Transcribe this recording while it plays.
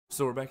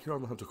So we're back here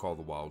on the Hunter Call of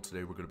the Wild.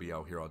 Today we're going to be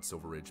out here on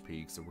Silver Ridge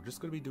Peaks, and we're just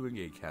going to be doing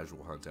a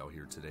casual hunt out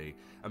here today.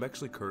 I'm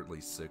actually currently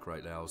sick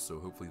right now, so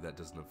hopefully that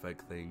doesn't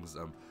affect things.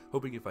 I'm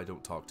hoping if I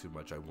don't talk too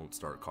much I won't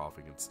start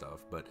coughing and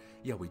stuff. But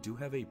yeah, we do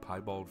have a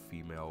piebald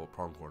female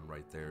pronghorn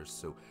right there,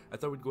 so I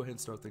thought we'd go ahead and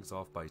start things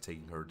off by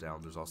taking her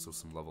down. There's also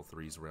some level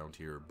 3s around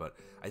here, but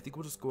I think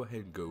we'll just go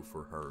ahead and go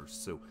for her.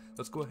 So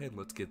let's go ahead and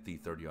let's get the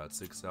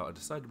 30-06 out. I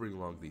decided to bring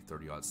along the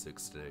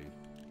 30-06 today.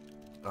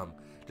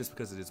 Just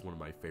because it is one of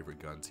my favorite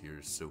guns here,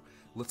 so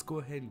let's go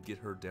ahead and get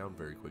her down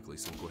very quickly.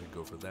 So we'll go ahead and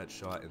go for that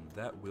shot, and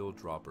that will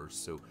drop her.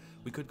 So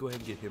we could go ahead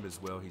and get him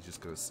as well. He's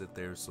just going to sit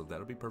there, so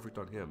that'll be perfect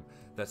on him.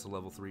 That's a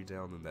level 3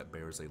 down, and that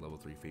bears a level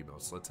 3 female.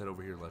 So let's head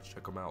over here and let's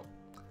check them out.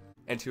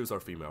 And here's our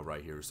female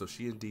right here. So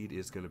she indeed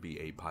is going to be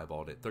a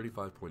piebald at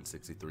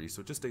 35.63,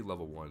 so just a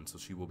level 1, so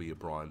she will be a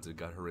bronze, and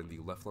got her in the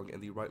left lung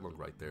and the right lung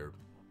right there.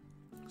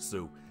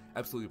 So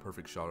absolutely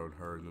perfect shot on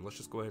her, and then let's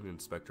just go ahead and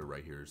inspect her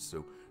right here.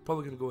 So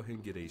probably going to go ahead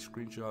and get a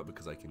screenshot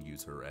because I can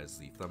use her as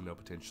the thumbnail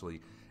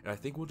potentially, and I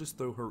think we'll just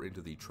throw her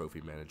into the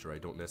trophy manager. I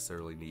don't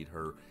necessarily need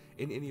her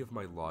in any of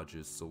my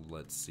lodges, so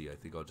let's see. I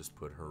think I'll just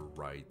put her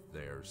right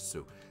there.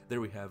 So there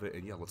we have it,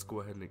 and yeah, let's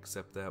go ahead and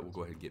accept that. We'll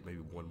go ahead and get maybe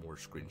one more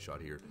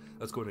screenshot here.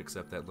 Let's go ahead and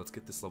accept that. Let's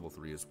get this level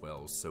 3 as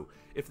well. So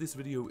if this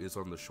video is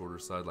on the shorter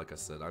side, like I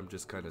said, I'm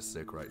just kind of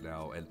sick right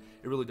now, and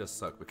it really does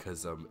suck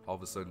because all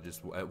of a sudden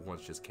just at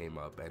once just came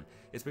up, and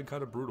it's been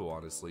kind of brutal,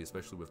 honestly,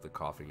 especially with the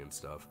coughing and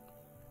stuff.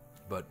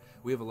 But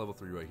we have a level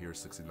 3 right here,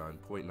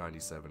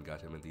 69.97,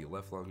 got him in the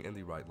left lung and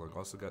the right lung,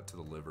 also got to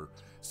the liver.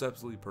 So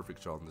absolutely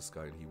perfect shot on this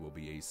guy, and he will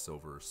be a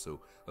silver.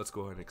 So let's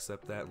go ahead and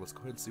accept that. Let's go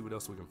ahead and see what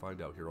else we can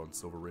find out here on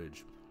Silver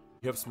Ridge.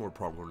 We have some more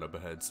pronghorn up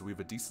ahead, so we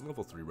have a decent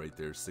level 3 right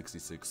there,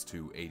 66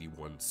 to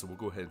 81, so we'll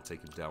go ahead and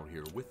take him down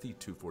here with the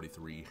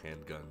 243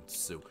 handgun.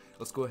 So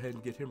let's go ahead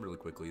and get him really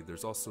quickly.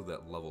 There's also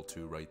that level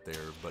 2 right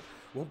there, but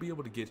won't be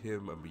able to get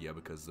him, yeah,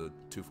 because the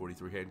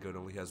 243 handgun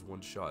only has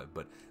one shot,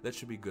 but that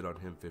should be good on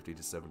him, 50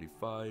 to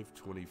 75,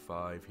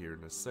 25 here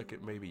in a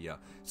second, maybe, yeah.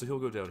 So he'll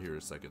go down here in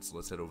a second, so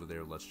let's head over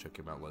there, let's check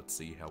him out, let's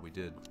see how we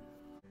did.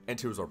 And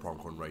here's our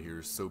pronghorn right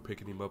here. So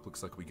picking him up,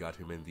 looks like we got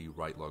him in the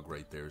right lung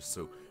right there.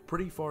 So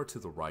pretty far to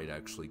the right,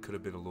 actually. Could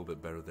have been a little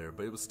bit better there,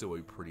 but it was still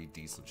a pretty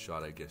decent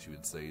shot, I guess you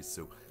would say.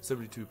 So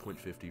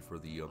 72.50 for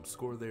the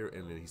score there,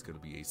 and then he's going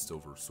to be a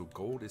silver. So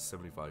gold is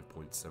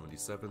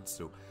 75.77,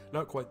 so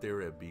not quite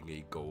there at being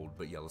a gold,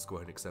 but yeah, let's go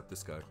ahead and accept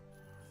this guy.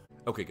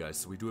 Okay guys,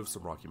 so we do have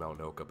some Rocky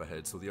Mountain elk up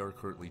ahead, so they are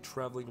currently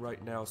traveling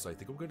right now, so I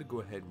think I'm going to go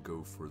ahead and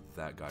go for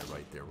that guy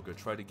right there. We're going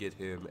to try to get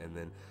him, and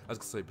then, I was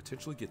going to say,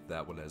 potentially get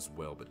that one as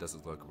well, but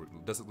doesn't look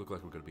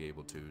like we're going to be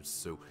able to,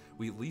 so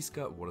we at least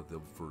got one of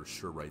them for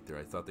sure right there.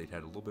 I thought they'd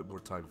had a little bit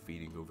more time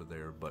feeding over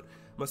there, but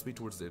must be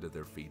towards the end of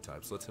their feed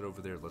time, so let's head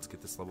over there, let's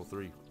get this level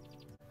 3.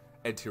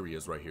 And here he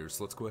is right here,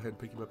 so let's go ahead and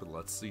pick him up and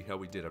let's see how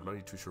we did. I'm not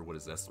even too sure what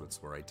his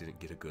estimates were, I didn't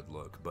get a good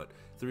look, but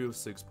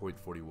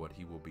 306.41,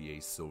 he will be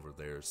a silver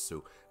there.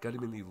 So got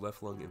him in the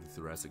left lung and the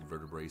thoracic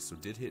vertebrae, so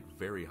did hit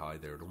very high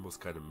there, it almost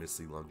kind of missed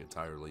the lung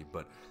entirely,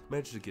 but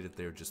managed to get it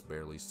there just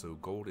barely. So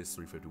gold is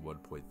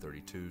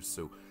 351.32,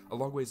 so a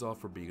long ways off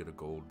from being at a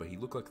gold, but he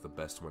looked like the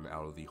best one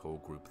out of the whole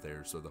group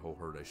there, so the whole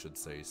herd I should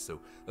say,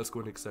 so let's go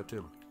ahead and accept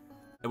him.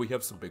 And we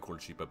have some bighorn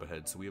sheep up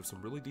ahead, so we have some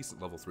really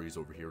decent level 3s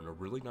over here, and a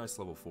really nice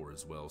level 4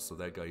 as well. So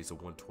that guy is a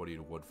 120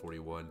 to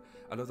 141,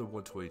 another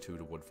 122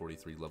 to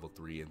 143 level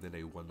 3, and then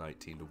a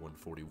 119 to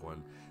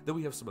 141. Then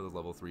we have some other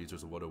level 3s,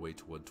 there's a 108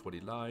 to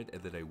 129,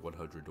 and then a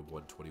 100 to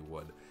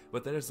 121.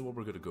 But that is the one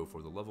we're going to go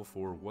for, the level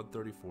 4,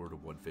 134 to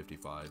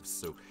 155.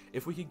 So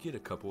if we could get a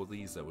couple of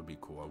these, that would be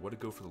cool. I want to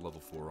go for the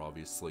level 4,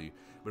 obviously,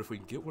 but if we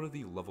can get one of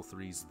the level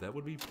 3s, that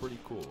would be pretty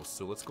cool.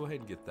 So let's go ahead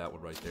and get that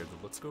one right there, then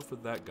let's go for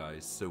that guy.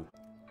 So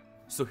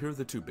here are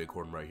the two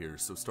bighorn right here.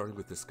 So starting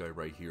with this guy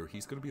right here,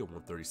 he's going to be a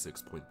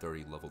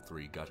 136.30 level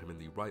 3. Got him in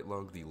the right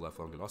lung, the left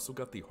lung, and also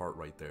got the heart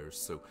right there.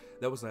 So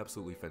that was an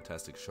absolutely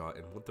fantastic shot,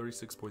 and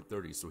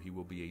 136.30, so he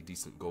will be a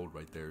decent gold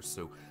right there.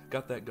 So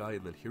got that guy,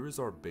 and then here is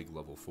our big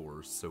level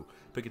 4. So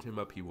picking him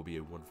up, he will be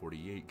a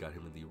 148. Got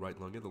him in the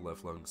right lung and the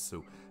left lung.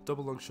 So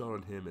double lung shot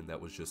on him, and that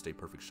was just a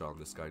perfect shot on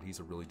this guy, and he's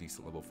a really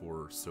decent level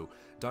 4. So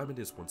diamond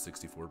is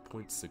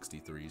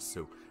 164.63,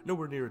 so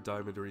nowhere near a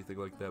diamond or anything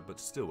like that, but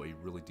still a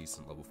really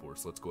decent level 4.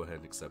 So let's go ahead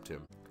and accept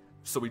him.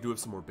 So we do have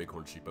some more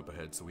bighorn sheep up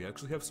ahead, so we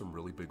actually have some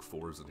really big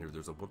 4s in here.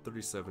 There's a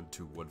 137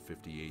 to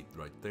 158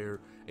 right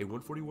there, a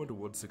 141 to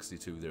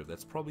 162 there,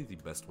 that's probably the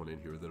best one in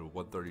here, then a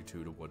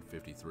 132 to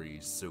 153,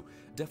 so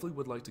definitely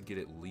would like to get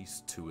at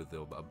least 2 of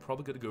them. I'm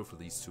probably going to go for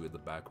these 2 in the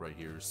back right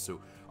here,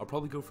 so I'll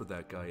probably go for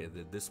that guy, and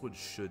then this one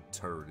should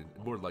turn,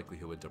 and more likely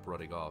he'll end up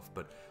running off,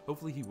 but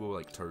hopefully he will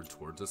like turn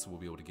towards us, and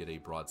we'll be able to get a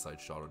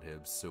broadside shot on him.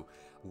 So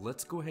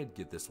let's go ahead and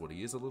get this one.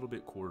 He is a little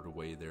bit quartered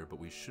away there, but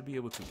we should be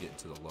able to get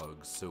into the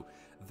lungs, so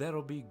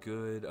that'll be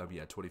good.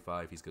 Yeah,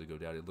 25, he's gonna go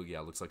down. It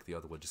looks like the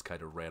other one just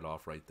kind of ran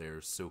off right there,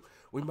 so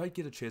we might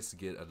get a chance to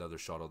get another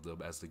shot on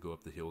them as they go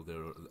up the hill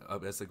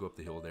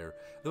there.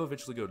 They'll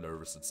eventually go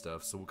nervous and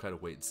stuff, so we'll kind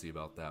of wait and see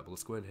about that, but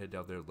let's go ahead and head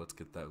down there and let's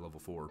get that level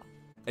 4.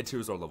 And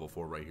here's our level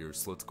 4 right here,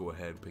 so let's go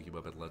ahead and pick him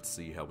up and let's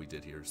see how we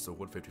did here. So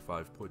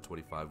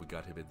 155.25, we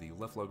got him in the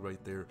left lung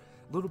right there,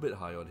 a little bit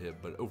high on him,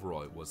 but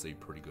overall it was a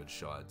pretty good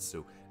shot.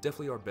 So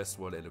definitely our best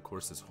one, and of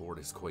course his horn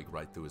is going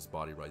right through his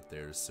body right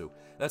there, so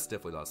that's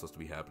definitely not supposed to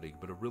be happening,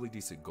 but a really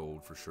decent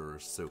gold for sure.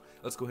 So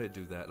let's go ahead and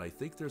do that, and I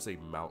think there's a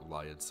mountain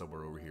lion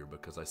somewhere over here,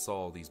 because I saw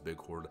all these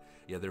bighorn,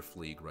 yeah, they're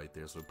fleeing right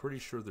there, so I'm pretty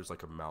sure there's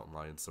like a mountain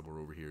lion somewhere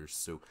over here.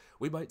 So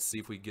we might see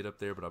if we can get up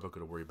there, but I'm not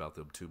going to worry about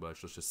them too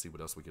much. Let's just see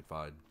what else we can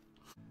find.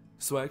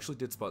 So I actually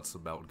did spot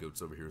some mountain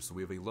goats over here. So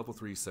we have a level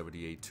 3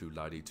 78 to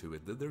 92,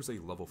 and then there's a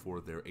level 4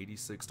 there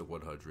 86 to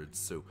 100.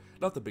 So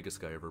not the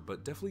biggest guy ever,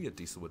 but definitely a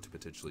decent one to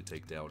potentially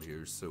take down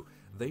here. So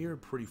they are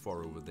pretty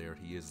far over there.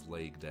 He is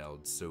laying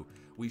down, so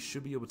we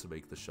should be able to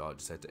make the shot.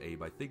 Just have to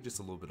aim, I think, just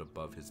a little bit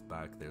above his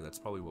back there. That's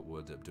probably what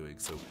we'll end up doing.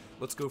 So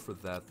let's go for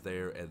that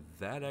there, and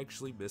that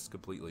actually missed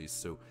completely.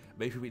 So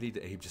maybe we need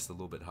to aim just a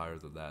little bit higher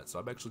than that. So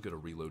I'm actually going to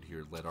reload here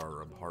and let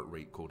our heart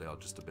rate cool down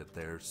just a bit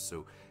there.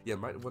 So yeah,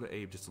 might want to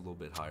aim just a little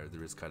bit higher.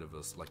 There is kind of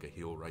like a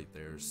hill right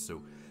there,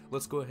 so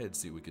let's go ahead and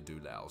see what we can do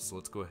now. So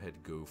let's go ahead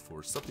and go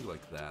for something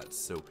like that.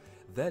 So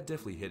that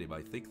definitely hit him.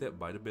 I think that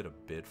might have been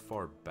a bit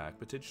far back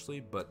potentially,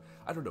 but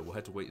I don't know, we'll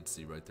have to wait and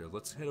see right there.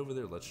 Let's head over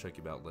there, let's check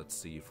him out, let's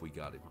see if we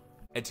got him.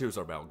 And here's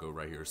our mountain goat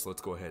right here, so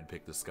let's go ahead and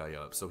pick this guy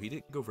up. So he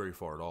didn't go very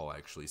far at all,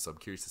 actually, so I'm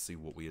curious to see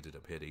what we ended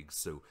up hitting.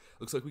 So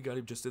looks like we got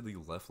him just in the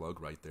left lung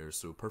right there,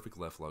 so perfect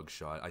left lung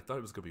shot. I thought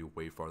it was going to be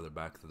way farther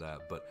back than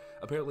that, but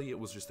apparently it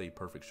was just a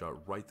perfect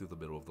shot right through the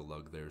middle of the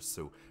lung there.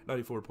 So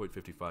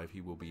 94.55,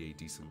 he will be a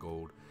decent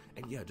gold.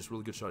 And yeah, just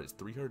really good shot. It's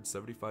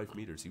 375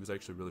 meters. He was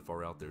actually really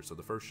far out there, so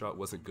the first shot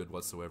wasn't good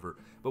whatsoever,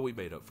 but we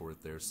made up for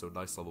it there. So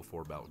nice level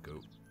 4 mountain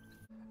goat.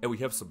 And we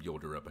have some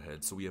Yolder up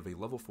ahead, so we have a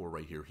level 4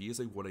 right here. He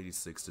is a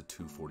 186 to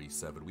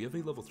 247. We have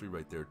a level 3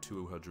 right there,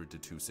 200 to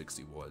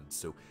 261.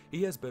 So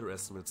he has better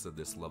estimates than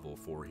this level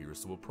 4 here,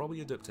 so we'll probably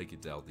end up taking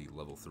down the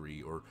level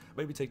 3, or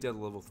maybe take down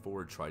the level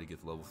 4 and try to get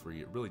the level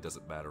 3. It really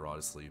doesn't matter,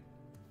 honestly.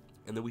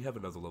 And then we have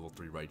another level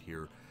 3 right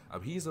here.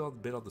 He's a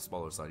bit on the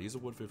smaller side. He's a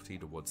 115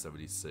 to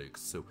 176.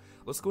 So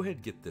let's go ahead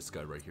and get this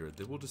guy right here, and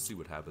then we'll just see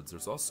what happens.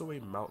 There's also a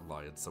mountain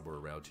lion somewhere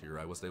around here.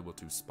 I wasn't able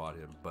to spot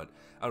him, but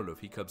I don't know. If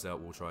he comes out,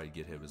 we'll try and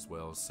get him as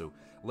well. So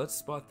let's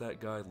spot that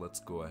guy.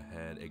 Let's go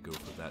ahead and go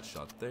for that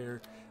shot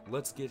there.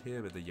 Let's get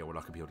him, and then yeah, we're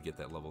not going to be able to get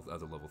that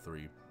other level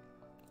 3.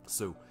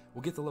 So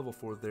we'll get the level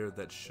 4 there.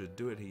 That should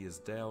do it. He is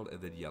down,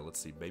 and then yeah, let's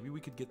see, maybe we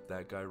could get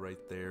that guy right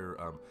there.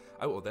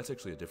 Oh, that's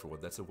actually a different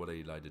one. That's a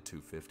 189 to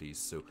 250,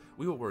 so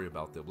we won't worry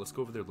about them. Let's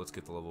go over there, let's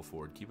get the level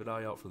 4 and keep an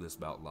eye out for this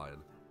mountain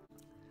lion.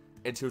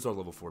 And here's our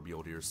level 4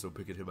 Mule here, so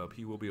picking him up,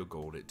 he will be a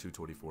gold at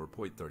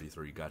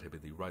 224.33. Got him in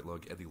the right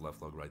lung and the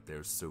left lung right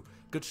there, so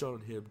good shot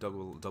on him,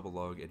 double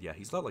lung, and yeah,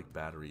 he's not like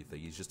bad or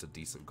anything, he's just a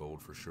decent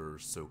gold for sure,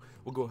 so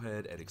we'll go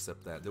ahead and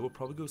accept that. Then we'll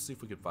probably go see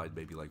if we can find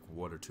maybe like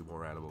 1 or 2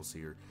 more animals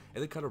here,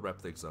 and then kind of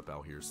wrap things up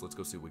out here, so let's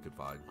go see what we can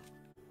find.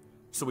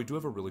 So we do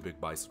have a really big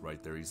bison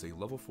right there. He's a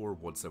level 4,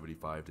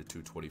 175 to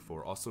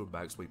 224, also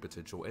max weight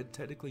potential, and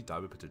technically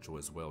diamond potential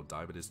as well.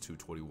 Diamond is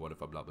 221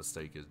 if I'm not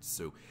mistaken,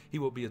 so he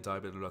won't be a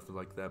diamond or nothing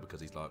like that because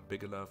he's not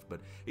big enough,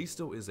 but he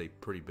still is a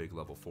pretty big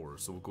level 4,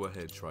 so we'll go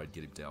ahead and try and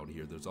get him down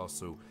here. There's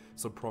also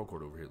some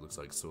pronghorn over here, it looks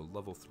like, so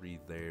level 3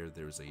 there.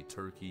 There's a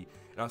turkey,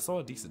 and I saw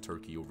a decent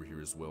turkey over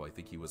here as well. I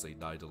think he was a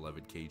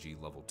 911 kg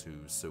level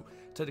 2, so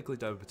technically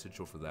diamond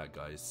potential for that,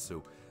 guys.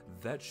 So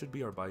that should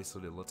be our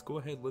bison, and let's go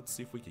ahead, let's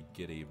see if we can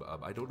get him.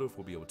 I don't know if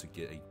we'll be able to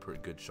get a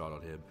pretty good shot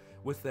on him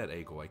with that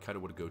angle. I kind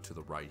of want to go to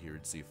the right here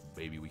and see if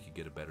maybe we can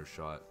get a better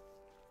shot.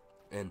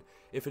 And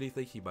if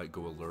anything, he might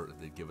go alert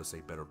and then give us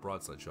a better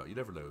broadside shot. You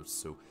never know.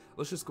 So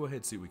let's just go ahead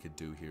and see what we can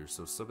do here.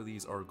 So some of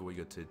these are going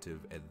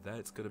attentive, and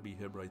that's going to be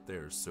him right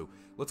there. So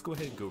let's go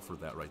ahead and go for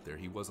that right there.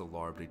 He was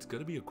alarmed. He's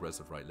going to be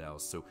aggressive right now.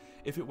 So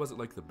if it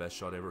wasn't like the best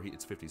shot ever,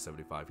 it's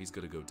 50-75. He's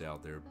going to go down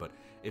there. But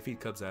if he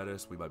comes at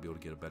us, we might be able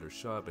to get a better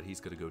shot, but he's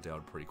going to go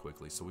down pretty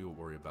quickly. So we won't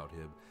worry about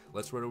him.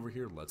 Let's run over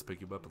here. Let's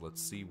pick him up, and let's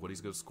see what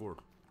he's going to score.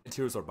 And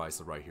here's our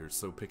bison right here,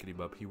 so picking him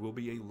up, he will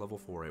be a level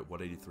 4 at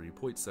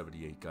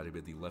 183.78, got him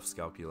in the left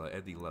scapula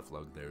and the left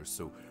lung there,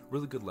 so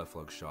really good left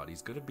lung shot.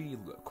 He's going to be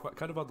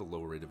kind of on the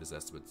lower end of his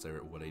estimates there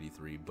at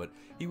 183, but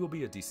he will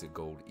be a decent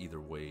gold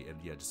either way, and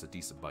yeah, just a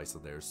decent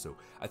bison there. So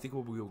I think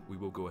we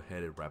will go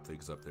ahead and wrap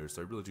things up there,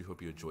 so I really do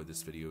hope you enjoyed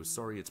this video.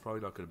 Sorry, it's probably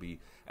not going to be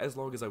as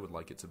long as I would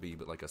like it to be,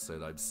 but like I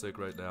said, I'm sick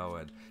right now,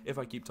 and if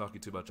I keep talking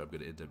too much, I'm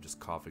going to end up just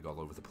coughing all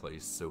over the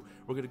place, so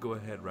we're going to go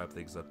ahead and wrap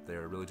things up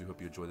there. I really do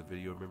hope you enjoyed the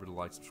video. Remember to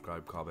like,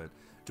 subscribe, comment,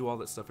 do all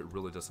that stuff. It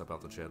really does help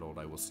out the channel, and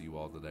I will see you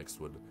all in the next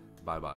one. Bye bye.